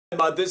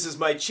This is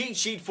my cheat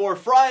sheet for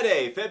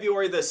Friday,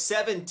 February the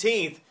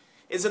 17th.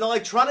 Is an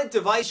electronic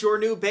device your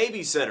new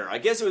babysitter? I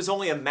guess it was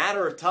only a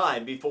matter of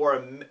time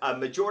before a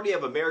majority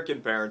of American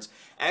parents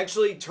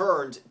actually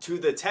turned to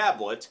the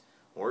tablet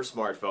or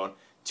smartphone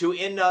to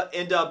end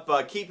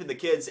up keeping the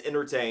kids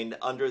entertained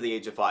under the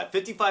age of 5.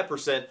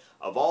 55%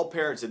 of all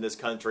parents in this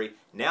country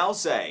now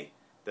say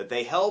that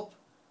they help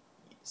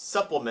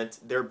supplement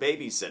their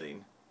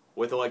babysitting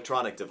with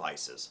electronic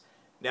devices.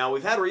 Now,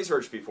 we've had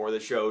research before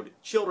that showed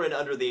children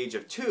under the age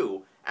of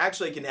 2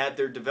 actually can have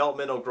their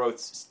developmental growth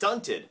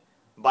stunted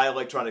by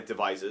electronic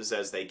devices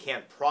as they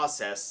can't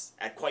process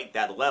at quite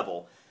that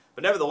level.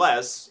 But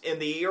nevertheless, in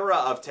the era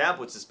of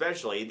tablets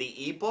especially,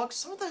 the e-books,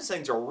 some of those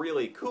things are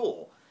really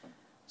cool.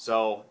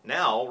 So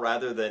now,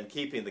 rather than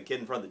keeping the kid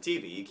in front of the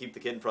TV, you keep the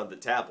kid in front of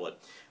the tablet.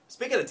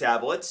 Speaking of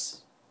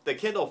tablets, the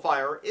Kindle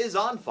Fire is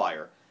on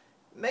fire.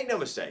 Make no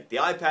mistake, the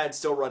iPad's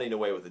still running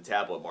away with the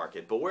tablet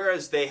market, but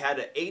whereas they had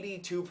an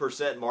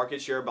 82% market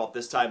share about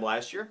this time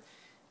last year,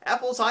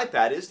 Apple's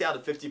iPad is down to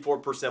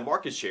 54%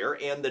 market share,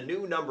 and the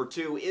new number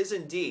 2 is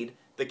indeed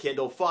the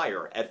Kindle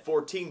Fire at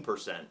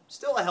 14%.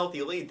 Still a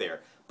healthy lead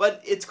there,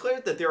 but it's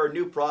clear that there are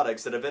new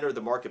products that have entered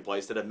the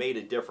marketplace that have made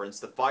a difference,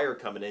 the Fire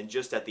coming in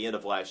just at the end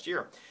of last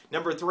year.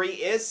 Number 3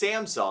 is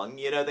Samsung.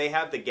 You know, they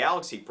have the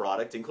Galaxy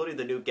product, including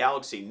the new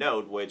Galaxy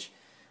Note, which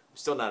I'm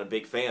still not a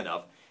big fan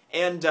of.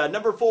 And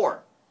number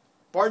 4,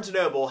 Barnes &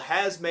 Noble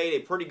has made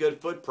a pretty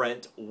good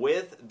footprint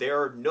with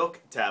their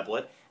Nook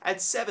tablet at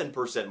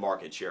 7%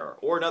 market share.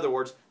 Or in other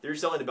words, they're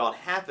selling about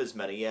half as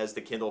many as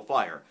the Kindle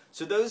Fire.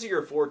 So those are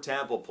your 4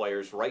 tablet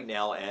players right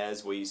now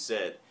as we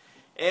sit.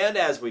 And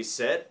as we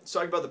sit, let's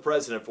talk about the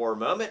president for a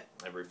moment.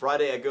 Every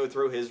Friday I go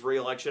through his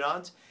re-election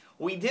odds.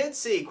 We did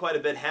see quite a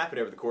bit happen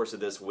over the course of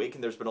this week,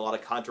 and there's been a lot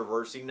of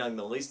controversy, none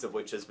the least of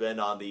which has been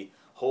on the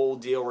whole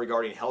deal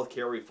regarding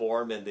healthcare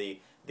reform and the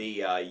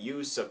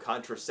use of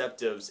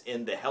contraceptives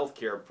in the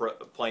healthcare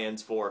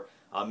plans for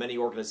many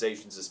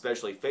organizations,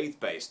 especially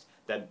faith-based,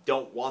 that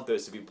don't want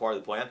those to be part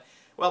of the plan.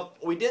 Well,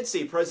 we did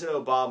see President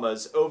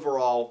Obama's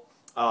overall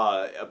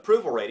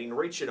approval rating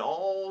reach an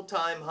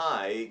all-time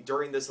high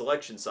during this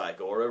election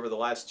cycle, or over the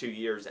last 2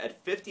 years,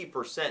 at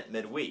 50%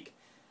 midweek.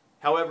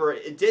 However,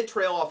 it did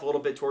trail off a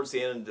little bit towards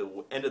the end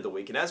of the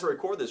week, and as I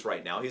record this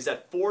right now, he's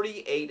at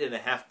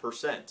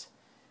 48.5%.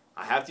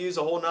 I have to use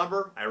a whole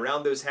number. I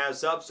round those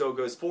halves up, so it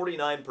goes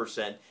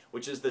 49%,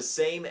 which is the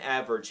same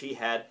average he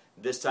had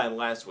this time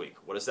last week.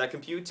 What does that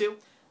compute to?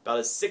 About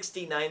a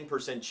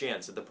 69%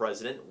 chance of the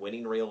president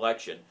winning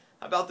re-election.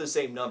 About the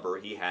same number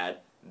he had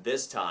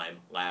this time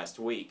last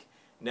week.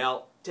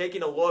 Now,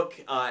 taking a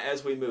look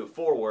as we move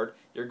forward,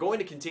 you're going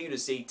to continue to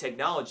see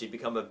technology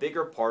become a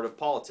bigger part of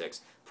politics.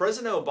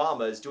 President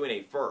Obama is doing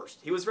a first.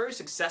 He was very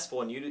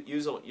successful in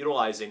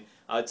utilizing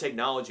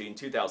technology in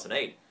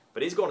 2008,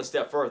 but he's going a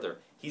step further.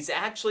 He's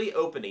actually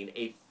opening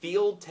a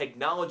field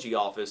technology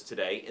office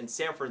today in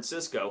San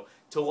Francisco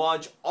to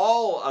launch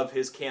all of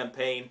his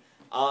campaign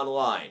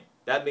online.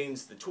 That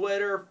means the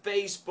Twitter,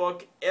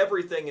 Facebook,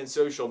 everything in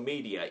social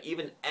media,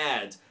 even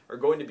ads, are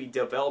going to be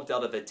developed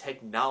out of a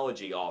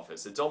technology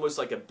office. It's almost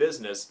like a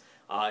business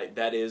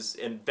that is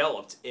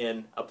enveloped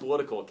in a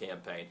political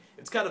campaign.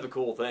 It's kind of a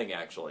cool thing,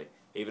 actually,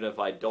 even if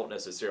I don't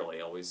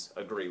necessarily always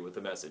agree with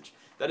the message.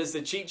 That is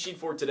the cheat sheet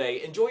for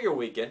today. Enjoy your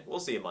weekend. We'll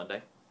see you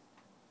Monday.